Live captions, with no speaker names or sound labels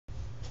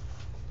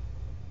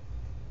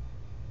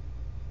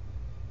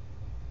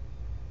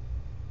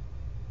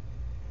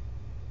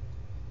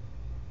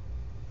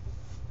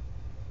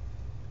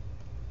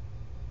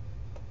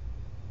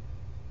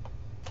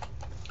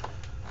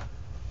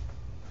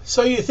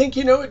So you think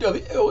you know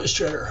Adobe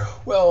Illustrator?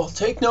 Well,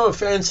 take no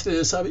offense to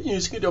this. I've been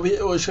using Adobe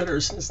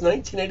Illustrator since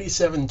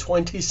 1987,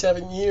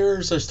 27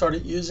 years. I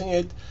started using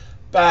it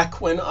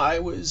back when I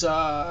was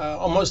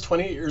almost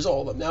 28 years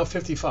old. I'm now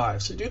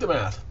 55, so do the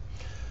math.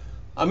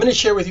 I'm going to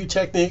share with you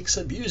techniques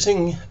of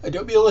using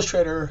Adobe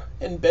Illustrator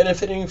and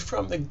benefiting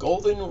from the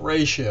golden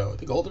ratio.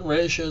 The golden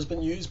ratio has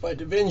been used by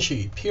Da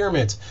Vinci,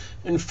 pyramids.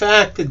 In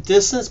fact, the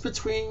distance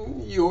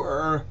between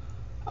your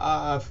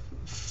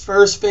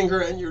first finger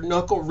and your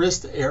knuckle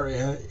wrist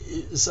area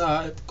is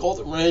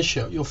golden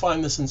ratio. You'll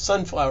find this in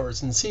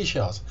sunflowers and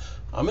seashells.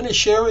 I'm going to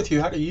share with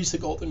you how to use the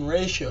golden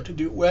ratio to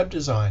do web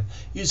design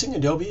using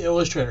Adobe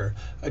Illustrator.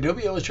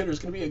 Adobe Illustrator is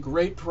going to be a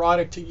great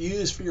product to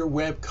use for your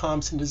web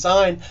comps and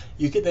design.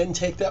 You can then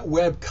take that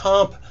web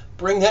comp,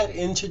 bring that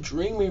into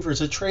Dreamweaver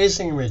as a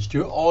tracing image,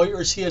 do all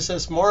your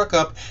CSS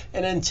markup,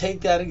 and then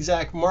take that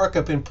exact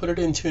markup and put it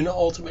into an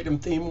Ultimatum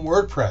theme in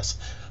WordPress.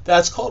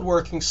 That's called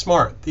working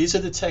smart. These are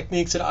the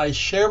techniques that I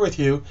share with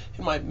you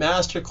in my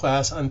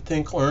masterclass on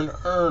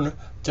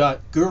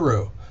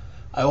thinklearnearn.guru.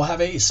 I will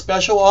have a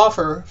special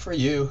offer for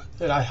you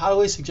that I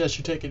highly suggest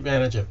you take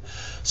advantage of.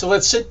 So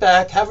let's sit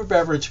back, have a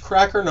beverage,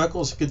 crack our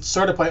knuckles, and get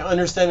started by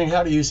understanding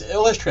how to use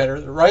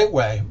Illustrator the right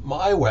way,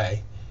 my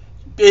way,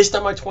 based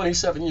on my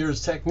 27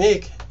 years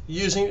technique,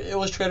 using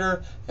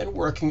Illustrator and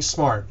working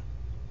smart.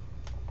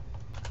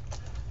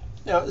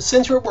 Now,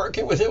 since we're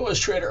working with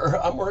Illustrator,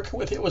 I'm working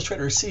with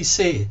Illustrator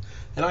CC,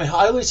 and I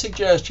highly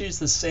suggest you use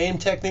the same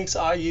techniques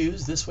I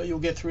use. This way you'll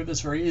get through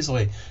this very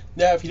easily.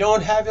 Now, if you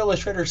don't have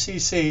Illustrator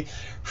CC,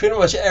 pretty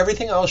much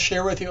everything I'll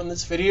share with you in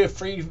this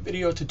free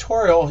video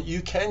tutorial,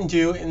 you can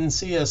do in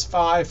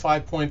CS5,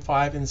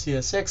 5.5, and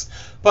CS6.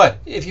 But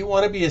if you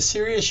want to be a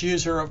serious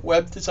user of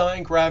web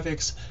design,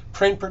 graphics,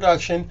 print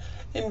production,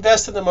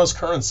 invest in the most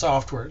current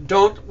software.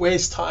 Don't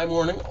waste time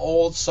learning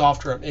old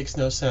software. It makes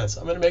no sense.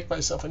 I'm going to make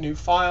myself a new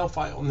file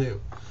new.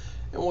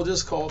 And we'll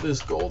just call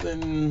this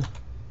Golden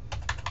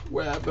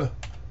Web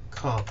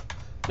Comp.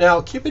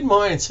 Now, keep in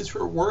mind, since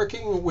we're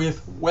working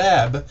with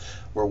web,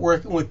 we're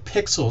working with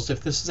pixels. If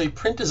this is a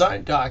print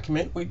design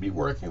document, we'd be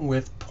working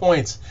with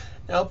points.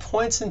 Now,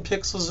 points and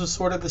pixels are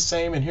sort of the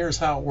same, and here's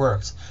how it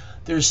works.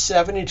 There's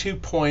 72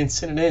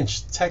 points in an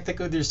inch.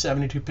 Technically, there's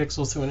 72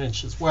 pixels to an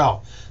inch as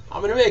well.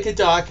 I'm going to make a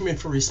document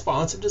for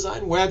responsive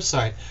design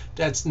website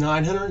that's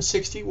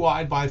 960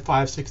 wide by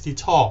 560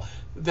 tall.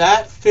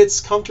 That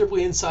fits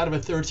comfortably inside of a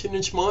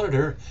 13-inch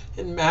monitor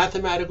and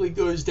mathematically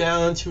goes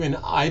down to an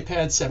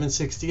iPad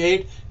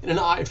 768 and an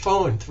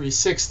iPhone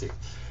 360.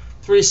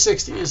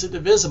 360 is a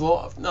divisible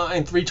of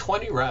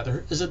 320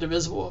 rather, is a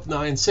divisible of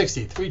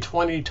 960.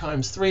 320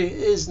 times 3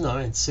 is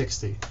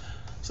 960.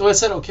 So let's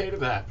set OK to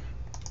that.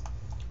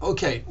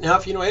 Okay, now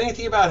if you know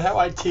anything about how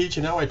I teach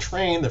and how I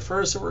train, the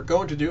first thing we're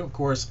going to do, of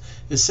course,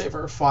 is save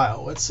our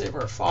file. Let's save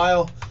our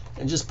file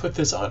and just put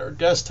this on our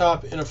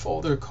desktop in a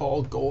folder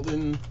called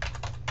Golden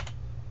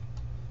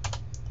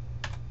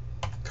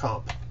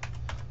Comp.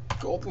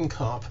 Golden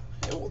Comp,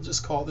 and we'll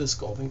just call this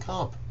Golden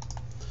Comp.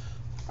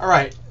 All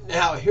right,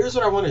 now here's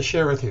what I want to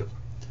share with you.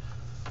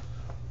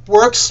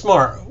 Work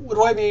smart. What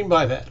do I mean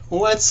by that?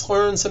 Let's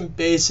learn some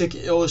basic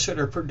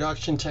Illustrator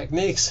production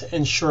techniques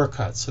and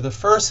shortcuts. So the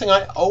first thing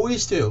I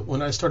always do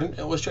when I start an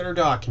Illustrator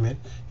document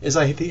is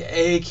I hit the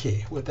A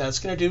key. What that's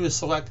going to do is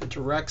select the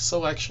direct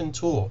selection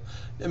tool.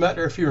 No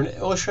matter if you're an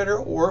Illustrator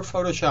or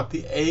Photoshop,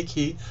 the A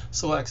key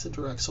selects the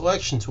direct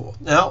selection tool.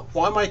 Now,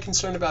 why am I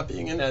concerned about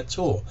being in that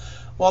tool?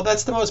 Well,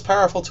 that's the most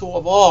powerful tool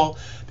of all,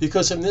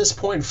 because from this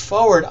point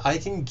forward, I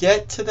can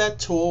get to that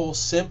tool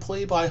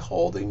simply by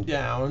holding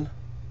down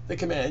the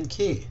Command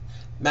key,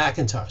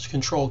 Macintosh,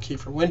 Control key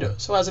for Windows.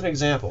 So as an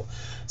example,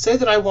 say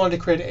that I wanted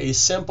to create a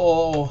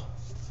simple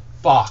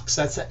box.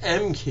 That's the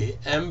M key.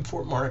 M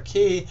for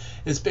marquee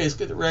is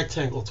basically the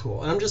rectangle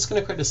tool. And I'm just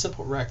going to create a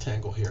simple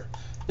rectangle here.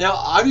 Now,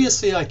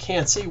 obviously, I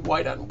can't see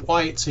white on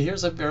white, so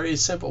here's a very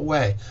simple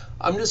way.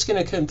 I'm just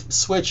going to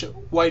switch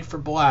white for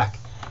black.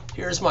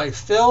 Here's my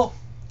fill.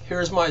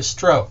 Here's my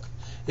stroke.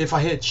 If I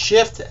hit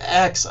Shift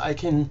X, I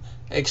can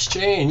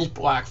exchange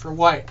black for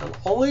white. I'm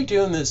only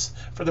doing this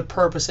for the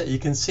purpose that you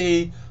can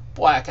see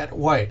black on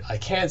white. I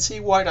can't see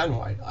white on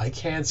white. I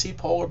can't see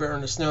polar bear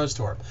in a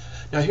snowstorm.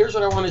 Now here's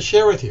what I want to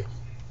share with you.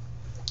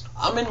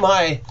 I'm in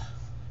my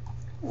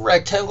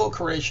rectangle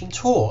creation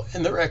tool,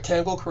 and the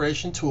rectangle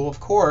creation tool, of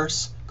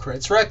course,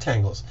 creates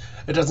rectangles.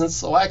 It doesn't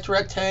select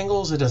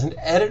rectangles, it doesn't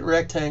edit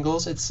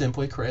rectangles, it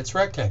simply creates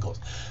rectangles.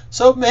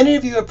 So many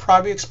of you have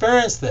probably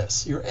experienced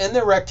this. You're in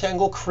the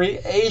rectangle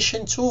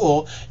creation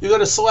tool, you go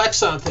to select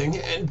something,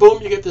 and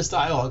boom, you get this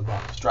dialog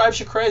box. Drives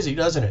you crazy,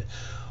 doesn't it?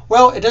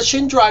 Well, it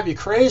shouldn't drive you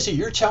crazy.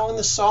 You're telling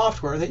the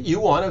software that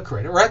you want to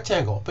create a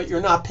rectangle, but you're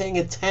not paying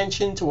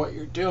attention to what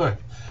you're doing.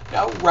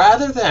 Now,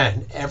 rather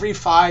than every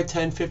 5,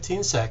 10,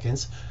 15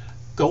 seconds,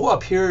 go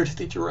up here to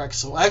the direct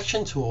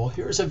selection tool.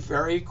 Here's a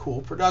very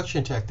cool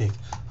production technique.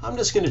 I'm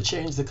just going to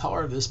change the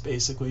color of this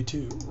basically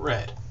to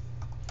red.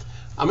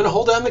 I'm going to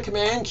hold down the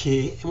Command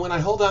key, and when I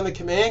hold down the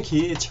Command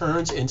key, it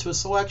turns into a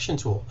selection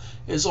tool.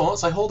 As long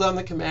as I hold down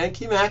the Command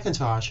key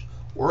Macintosh,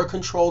 or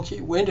Control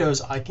key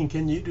Windows, I can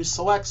continue to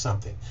select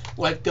something.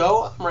 Let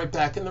go, I'm right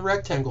back in the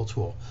rectangle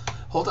tool.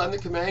 Hold on the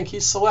Command key,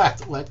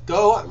 select. Let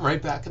go, I'm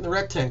right back in the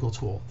rectangle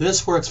tool.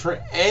 This works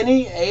for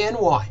any A and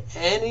Y,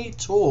 any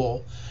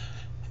tool.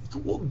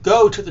 We'll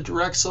go to the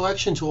direct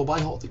selection tool by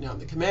holding down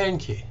the Command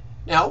key.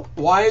 Now,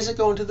 why is it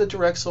going to the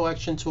direct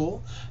selection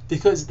tool?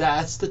 Because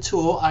that's the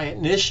tool I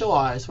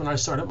initialized when I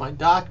started my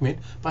document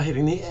by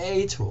hitting the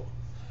A tool.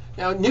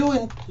 Now, new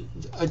in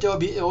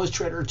Adobe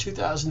Illustrator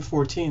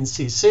 2014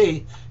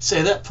 CC,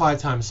 say that 5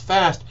 times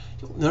fast,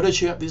 you'll notice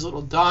you have these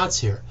little dots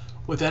here.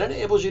 What that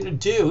enables you to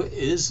do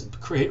is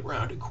create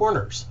rounded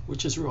corners,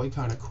 which is really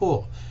kind of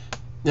cool.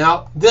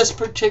 Now, this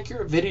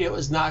particular video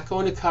is not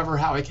going to cover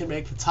how I can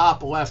make the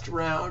top left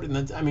round,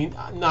 and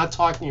I'm not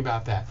talking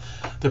about that.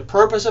 The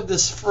purpose of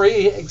this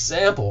free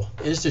example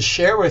is to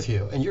share with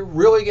you, and you're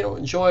really going to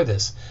enjoy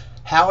this,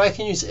 how I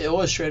can use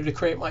Illustrator to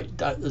create my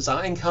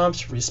design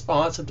comps,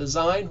 responsive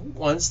design,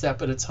 one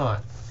step at a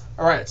time.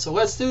 All right, so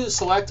let's do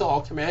Select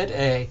All, Command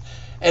A.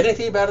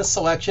 Anything about a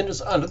selection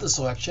is under the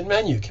selection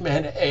menu.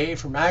 Command A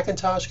for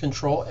Macintosh,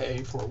 Control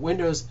A for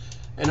Windows,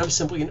 and I'm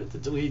simply going to hit the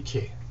delete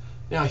key.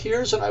 Now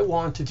here's what I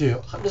want to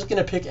do. I'm just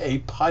going to pick a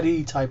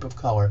putty type of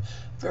color,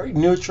 very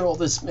neutral,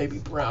 this maybe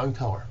brown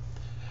color.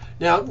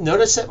 Now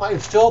notice that my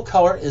fill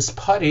color is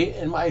putty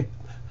and my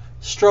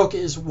stroke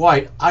is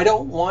white. I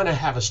don't want to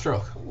have a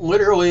stroke.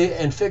 Literally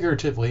and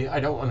figuratively, I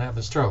don't want to have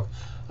a stroke.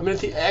 I'm going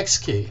to hit the X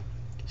key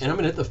and I'm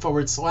going to hit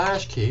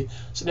the / key,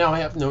 so now I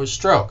have no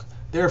stroke.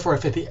 Therefore,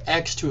 if I hit the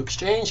X to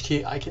exchange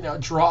key, I can now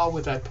draw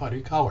with that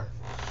putty color.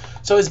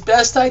 So as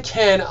best I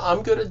can,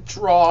 I'm going to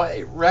draw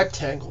a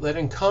rectangle that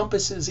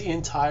encompasses the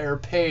entire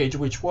page,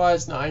 which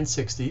was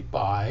 960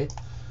 by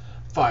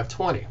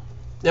 520.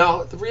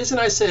 Now, the reason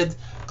I said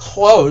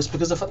close,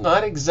 because if I'm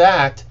not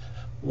exact,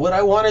 what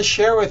I want to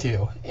share with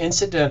you,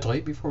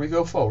 incidentally, before we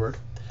go forward,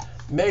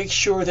 make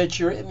sure that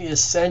you're in the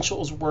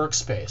Essentials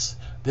workspace.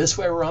 This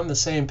way we're on the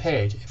same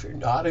page. If you're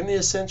not in the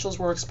Essentials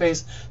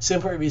workspace,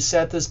 simply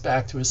reset this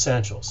back to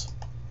Essentials.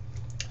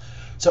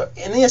 So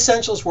in the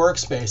Essentials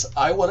workspace,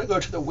 I want to go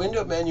to the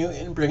window menu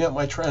and bring up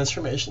my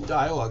transformation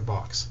dialog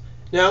box.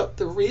 Now,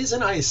 the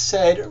reason I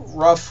said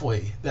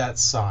roughly that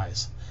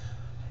size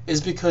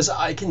is because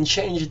I can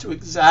change it to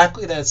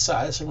exactly that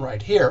size from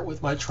right here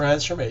with my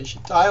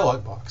transformation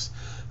dialog box.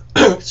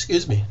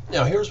 Excuse me.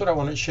 Now, here's what I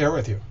want to share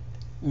with you.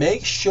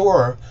 Make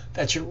sure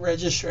that your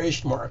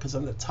registration mark is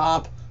on the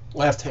top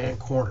left-hand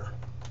corner.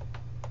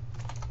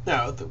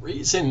 Now, the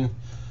reason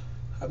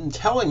I'm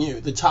telling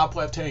you the top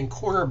left-hand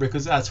corner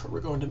because that's where we're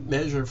going to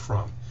measure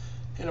from.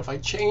 And if I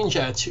change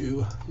that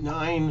to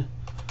 9,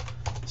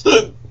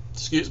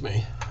 excuse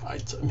me, I'm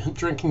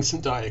drinking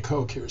some Diet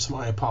Coke here, so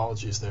my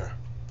apologies there.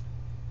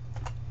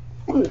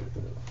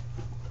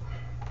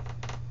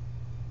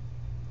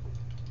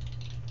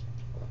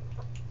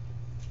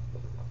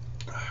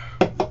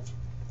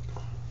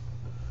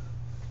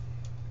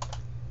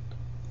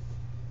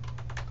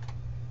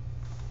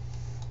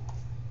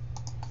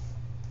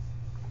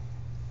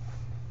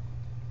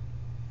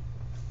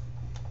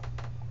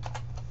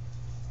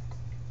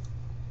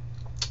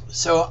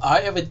 So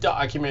I have a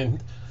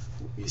document.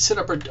 We set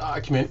up our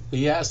document.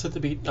 We asked it to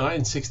be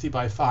 960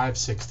 by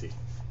 560.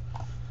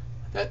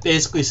 That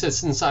basically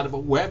sits inside of a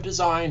web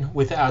design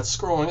without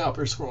scrolling up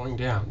or scrolling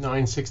down.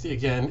 960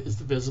 again is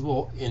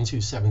divisible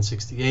into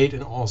 768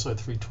 and also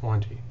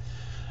 320.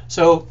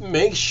 So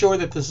make sure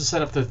that this is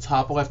set up to the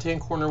top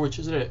left-hand corner, which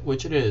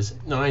it is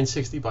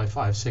 960 by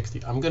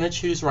 560. I'm going to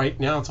choose right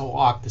now to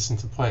lock this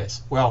into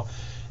place. Well,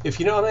 if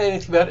you don't know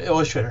anything about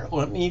Illustrator,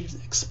 let me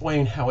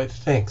explain how it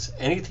thinks.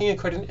 Anything you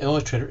create in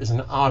Illustrator is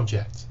an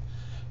object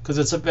because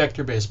it's a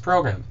vector-based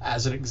program.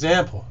 As an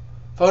example,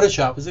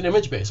 Photoshop is an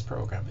image-based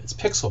program. It's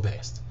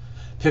pixel-based.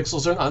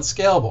 Pixels are not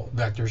scalable.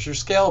 Vectors are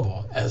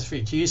scalable.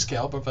 SVG,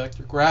 scalable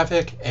vector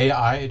graphic,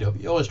 AI,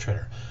 Adobe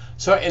Illustrator.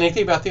 So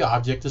anything about the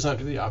object is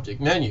under the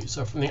object menu.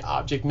 So from the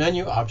object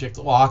menu, object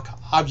lock,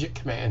 object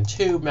command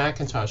 2,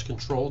 Macintosh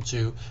control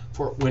 2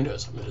 for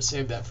Windows. I'm going to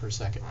save that for a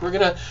second.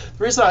 The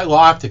reason I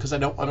locked it because I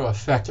don't want to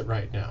affect it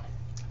right now.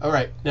 All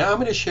right, now I'm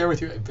going to share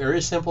with you a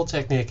very simple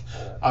technique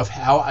of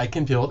how I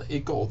can build a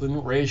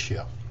golden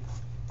ratio.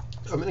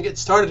 I'm going to get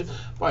started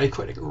by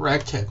creating a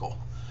rectangle.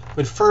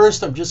 But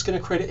first, I'm just going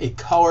to create a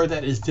color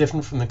that is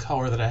different from the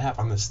color that I have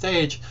on the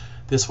stage.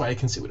 This way I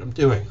can see what I'm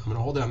doing. I'm going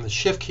to hold down the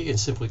Shift key and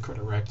simply create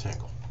a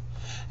rectangle.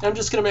 And I'm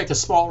just going to make a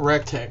small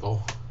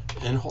rectangle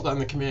and hold down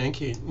the Command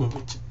key and move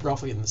it to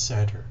roughly in the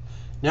center.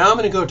 Now I'm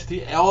going to go to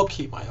the L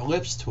key, my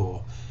ellipse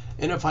tool.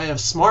 And if I have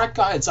Smart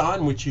Guides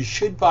on, which you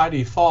should by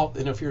default,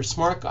 and if your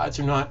Smart Guides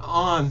are not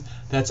on,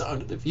 that's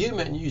under the View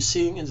menu.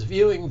 Seeing is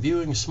viewing,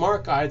 viewing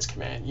Smart Guides,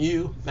 Command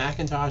U,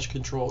 Macintosh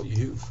Control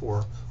U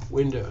for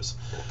Windows.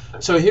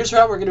 So here's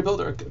how we're going to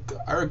build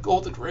our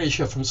golden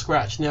ratio from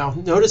scratch. Now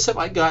notice that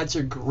my guides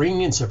are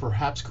green, so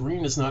perhaps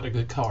green is not a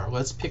good color.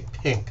 Let's pick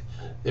pink.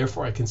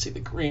 Therefore I can see the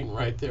green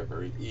right there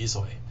very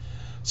easily.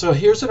 So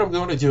here's what I'm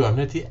going to do. I'm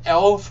going to hit the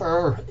L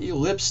for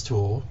ellipse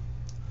tool,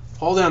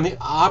 hold down the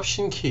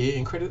Option key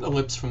and create an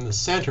ellipse from the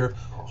center,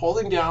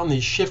 holding down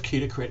the Shift key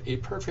to create a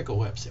perfect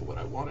ellipse. And what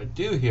I want to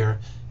do here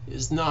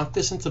is knock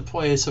this into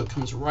place so it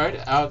comes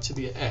right out to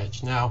the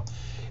edge. Now,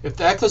 if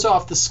that goes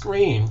off the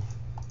screen,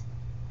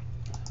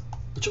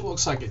 which it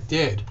looks like it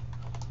did,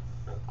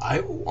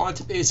 I want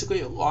to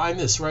basically align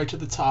this right to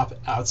the top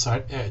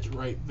outside edge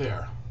right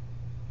there.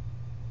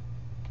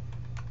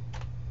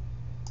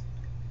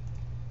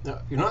 Now,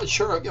 if you're not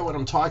sure again what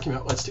I'm talking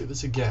about, let's do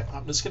this again.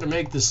 I'm just going to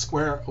make this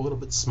square a little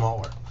bit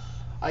smaller.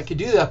 I could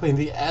do that by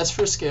the S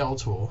for Scale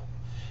tool,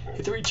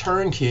 hit the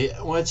Return key,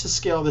 and let's just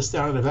scale this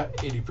down at about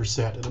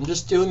 80%. And I'm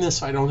just doing this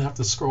so I don't have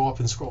to scroll up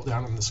and scroll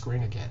down on the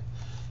screen again.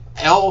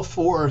 L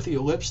for the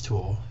Ellipse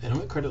tool, and I'm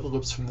going to create an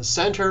ellipse from the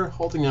center,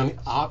 holding down the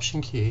Option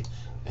key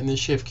and the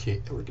Shift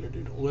key. And we're going to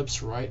do an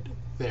ellipse right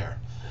there.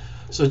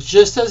 So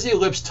just as the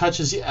ellipse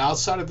touches the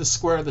outside of the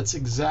square, that's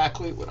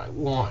exactly what I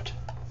want.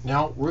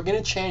 Now we're going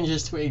to change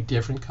this to a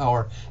different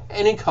color,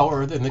 any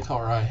color than the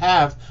color I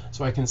have,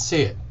 so I can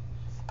see it.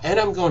 And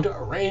I'm going to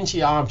arrange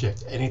the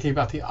object. Anything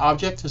about the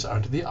object is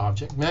under the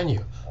Object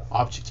menu.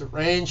 Object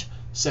Arrange,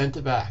 Send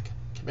to Back.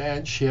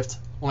 Command Shift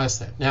less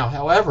than. Now,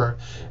 however,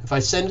 if I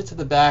send it to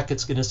the back,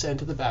 it's going to send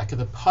to the back of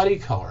the putty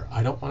color.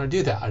 I don't want to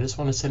do that. I just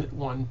want to send it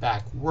one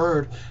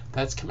backward.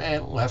 That's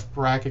Command left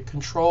bracket,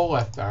 Control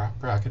left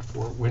bracket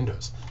for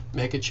Windows.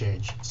 Make a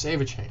change,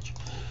 save a change.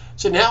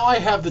 So now I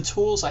have the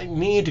tools I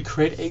need to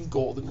create a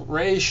golden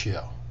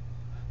ratio.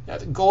 Now,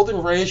 the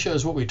golden ratio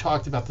is what we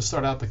talked about to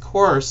start out the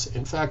course.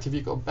 In fact, if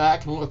you go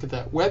back and look at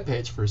that web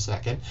page for a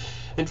second,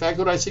 in fact,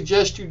 what I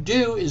suggest you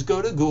do is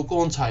go to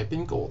Google and type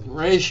in golden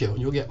ratio, and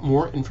you'll get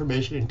more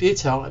information in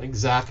detail on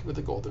exactly what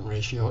the golden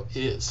ratio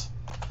is.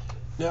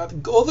 Now, the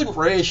golden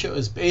ratio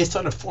is based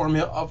on a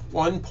formula of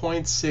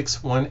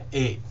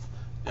 1.618.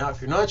 Now, if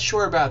you're not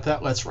sure about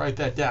that, let's write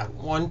that down,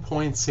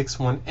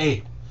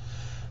 1.618.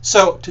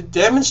 So to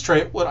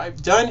demonstrate what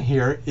I've done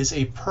here is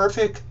a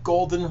perfect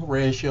golden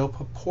ratio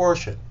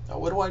proportion. Now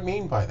what do I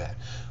mean by that?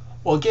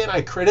 Well, again, I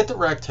created the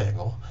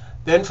rectangle.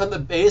 Then from the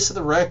base of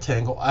the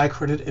rectangle, I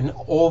created an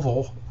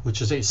oval,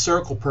 which is a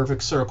circle.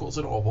 Perfect circle is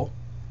an oval.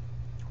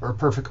 Or a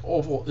perfect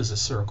oval is a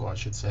circle, I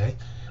should say.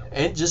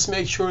 And just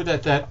make sure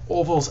that that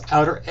oval's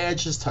outer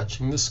edge is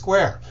touching the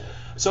square.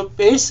 So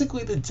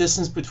basically the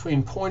distance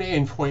between point A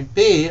and point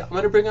B, I'm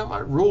going to bring up my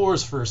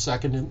rulers for a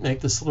second and make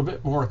this a little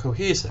bit more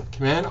cohesive.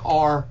 Command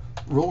R,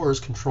 rulers,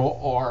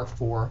 Control R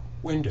for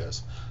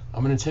Windows.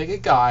 I'm going to take a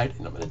guide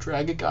and I'm going to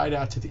drag a guide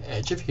out to the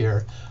edge of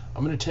here.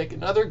 I'm going to take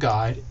another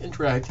guide and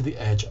drag to the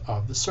edge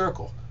of the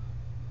circle.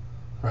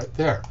 Right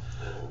there.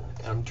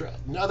 And I'm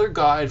dragging another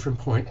guide from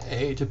point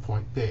A to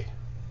point B.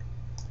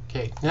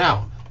 Okay,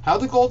 now how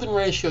the golden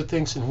ratio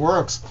thinks and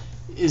works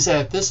is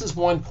that this is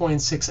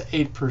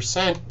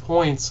 1.68%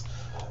 points,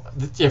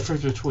 the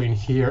difference between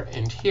here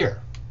and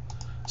here.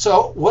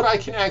 So what I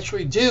can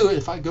actually do,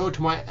 if I go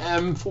to my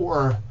M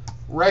for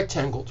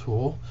rectangle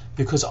tool,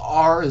 because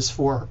R is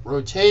for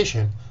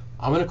rotation,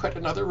 I'm going to create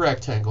another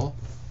rectangle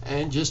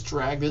and just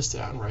drag this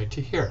down right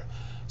to here.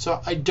 So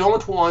I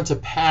don't want to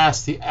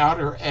pass the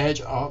outer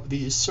edge of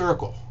the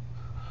circle.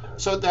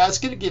 So that's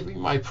going to give me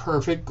my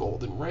perfect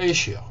golden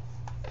ratio.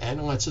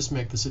 And let's just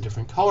make this a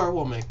different color.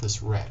 We'll make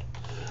this red.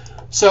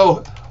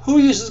 So who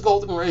uses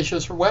golden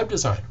ratios for web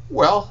design?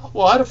 Well, a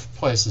lot of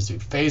places do.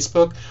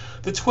 Facebook,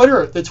 the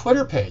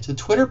Twitter page. The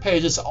Twitter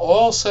page is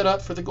all set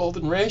up for the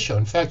golden ratio.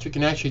 In fact, you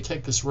can actually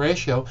take this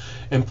ratio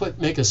and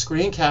make a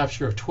screen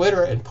capture of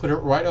Twitter and put it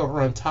right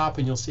over on top,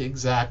 and you'll see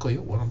exactly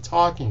what I'm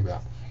talking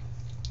about.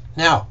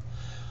 Now,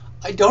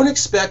 I don't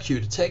expect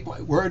you to take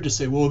my word to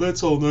say, well,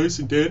 that's all nice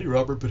and dandy,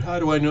 Robert, but how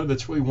do I know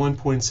that's really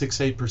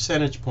 1.68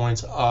 percentage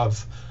points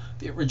of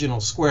the original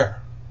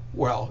square?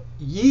 Well,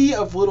 ye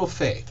of little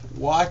faith,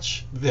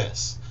 watch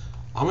this.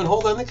 I'm going to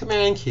hold down the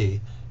Command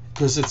key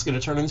because it's going to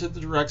turn into the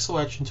direct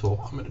selection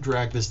tool. I'm going to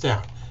drag this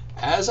down.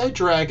 As I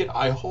drag it,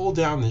 I hold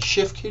down the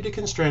Shift key to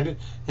constrain it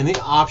and the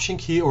Option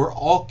key or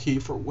Alt key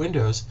for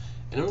Windows,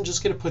 and I'm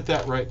just going to put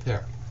that right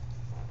there.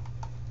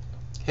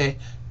 Okay,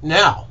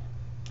 now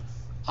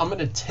I'm going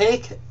to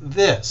take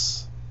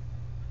this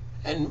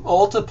and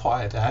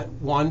multiply that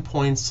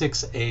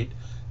 1.68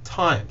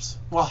 times.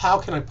 Well, how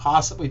can I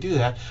possibly do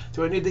that?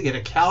 Do I need to get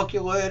a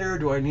calculator?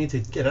 Do I need to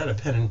get out a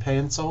pen and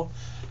pencil?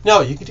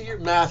 No, you can do your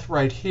math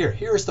right here.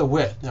 Here's the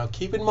width. Now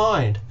keep in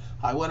mind,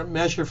 I want to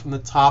measure from the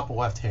top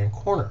left-hand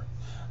corner.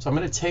 So I'm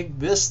going to take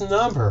this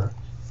number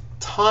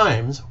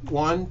times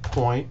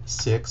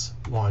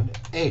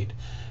 1.618.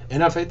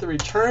 And if I hit the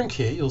Return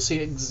key, you'll see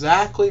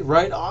exactly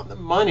right on the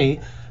money.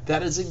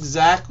 That is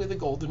exactly the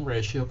golden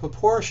ratio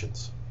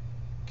proportions.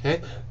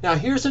 Okay. Now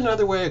here's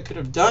another way I could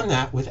have done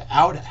that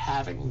without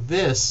having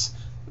this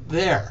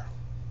there.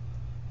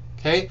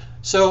 Okay.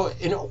 So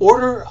in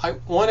order, I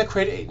want to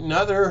create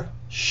another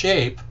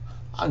shape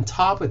on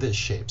top of this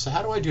shape. So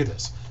how do I do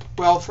this?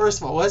 Well, first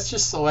of all, let's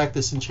just select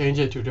this and change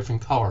it to a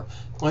different color.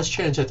 Let's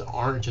change it to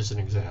orange as an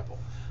example.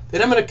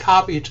 Then I'm going to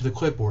copy it to the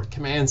clipboard.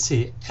 Command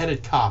C,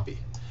 edit copy.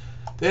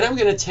 Then I'm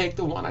going to take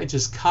the one I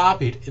just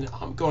copied and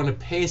I'm going to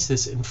paste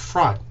this in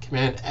front.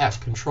 Command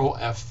F, Control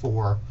F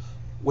for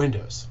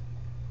Windows.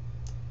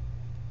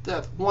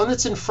 the one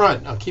that's in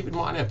front, now keep in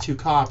mind I have two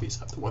copies.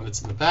 I have the one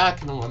that's in the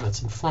back and the one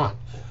that's in front.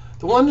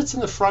 The one that's in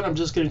the front, I'm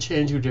just going to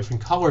change to a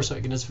different color so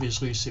I can just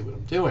visually see what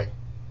I'm doing.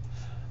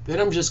 Then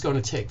I'm just going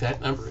to take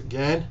that number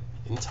again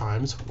and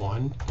times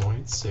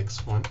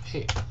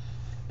 1.618.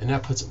 And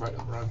that puts it right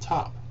over on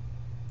top.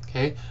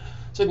 Okay?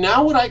 So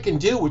now what I can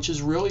do, which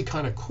is really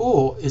kind of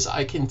cool, is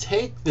I can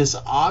take this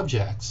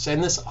object,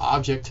 send this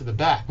object to the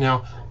back.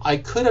 Now, I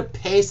could have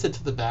pasted it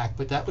to the back,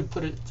 but that would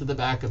put it to the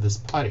back of this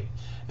putty.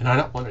 And I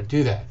don't want to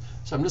do that.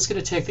 So I'm just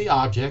going to take the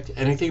object,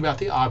 anything about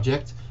the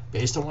object,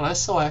 based on what I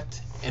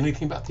select,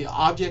 anything about the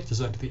object is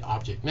under the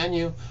object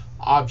menu,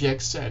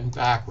 object send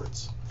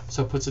backwards.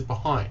 So it puts it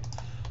behind.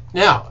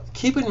 Now,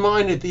 keep in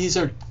mind that these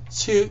are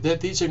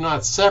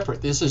not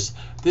separate.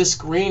 This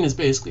green is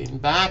basically in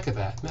back of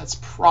that, and that's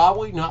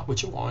probably not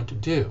what you want to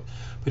do.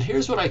 But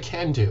here's what I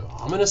can do.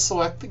 I'm going to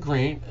select the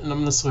green, and I'm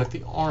going to select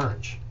the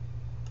orange.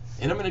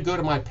 And I'm going to go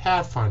to my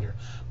Pathfinder.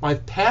 My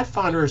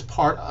Pathfinder is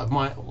part of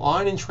my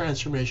line and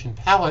transformation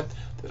palette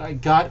that I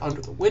got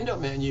under the window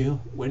menu,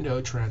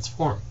 window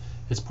transform.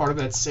 It's part of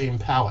that same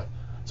palette.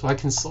 So I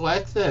can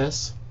select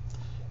this,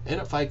 and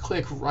if I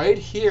click right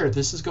here,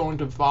 this is going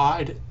to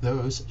divide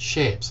those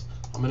shapes.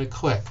 I'm going to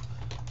click.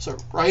 So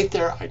right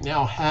there, I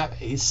now have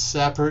a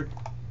separate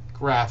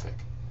graphic.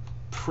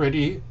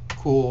 Pretty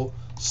cool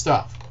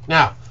stuff.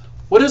 Now,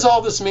 what does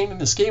all this mean in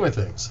the scheme of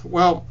things?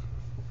 Well,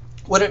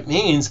 what it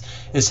means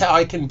is how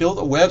I can build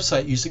a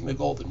website using the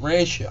golden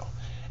ratio.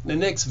 In the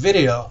next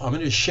video, I'm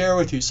going to share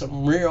with you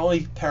some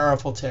really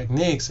powerful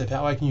techniques of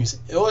how I can use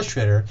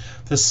Illustrator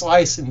to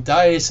slice and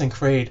dice and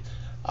create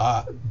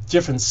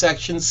different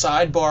sections,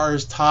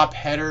 sidebars, top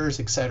headers,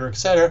 etc.,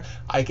 etc.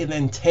 I can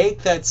then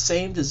take that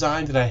same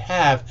design that I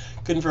have,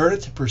 convert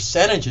it to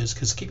percentages,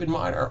 because keep in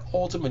mind our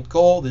ultimate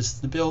goal is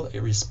to build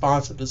a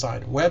responsive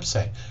design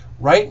website.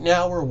 Right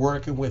now we're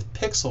working with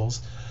pixels,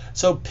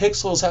 so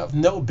pixels have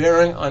no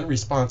bearing on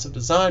responsive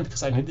design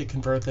because I need to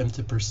convert them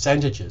to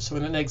percentages. So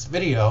in the next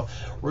video,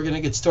 we're going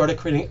to get started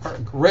creating our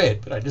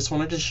grid, but I just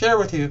wanted to share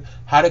with you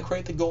how to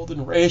create the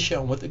golden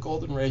ratio and what the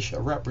golden ratio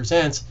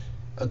represents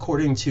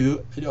according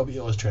to Adobe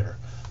Illustrator.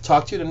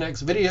 Talk to you in the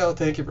next video.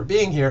 Thank you for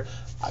being here.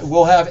 I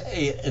will have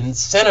an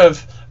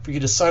incentive for you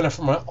to sign up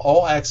for my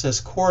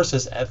all-access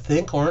courses at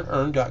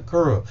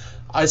thinklearnearn.guru.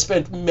 I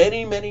spent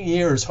many, many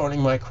years honing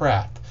my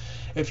craft.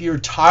 If you're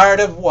tired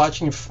of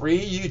watching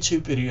free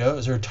YouTube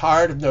videos or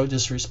tired of, no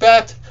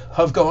disrespect,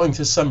 of going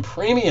to some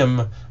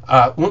premium,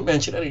 won't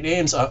mention any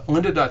names,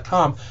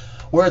 lynda.com,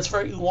 where it's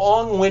very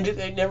long-winded,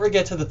 they never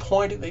get to the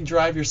point, and they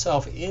drive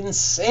yourself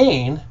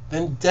insane,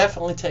 then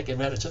definitely take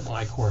advantage of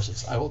my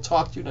courses. I will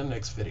talk to you in the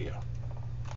next video.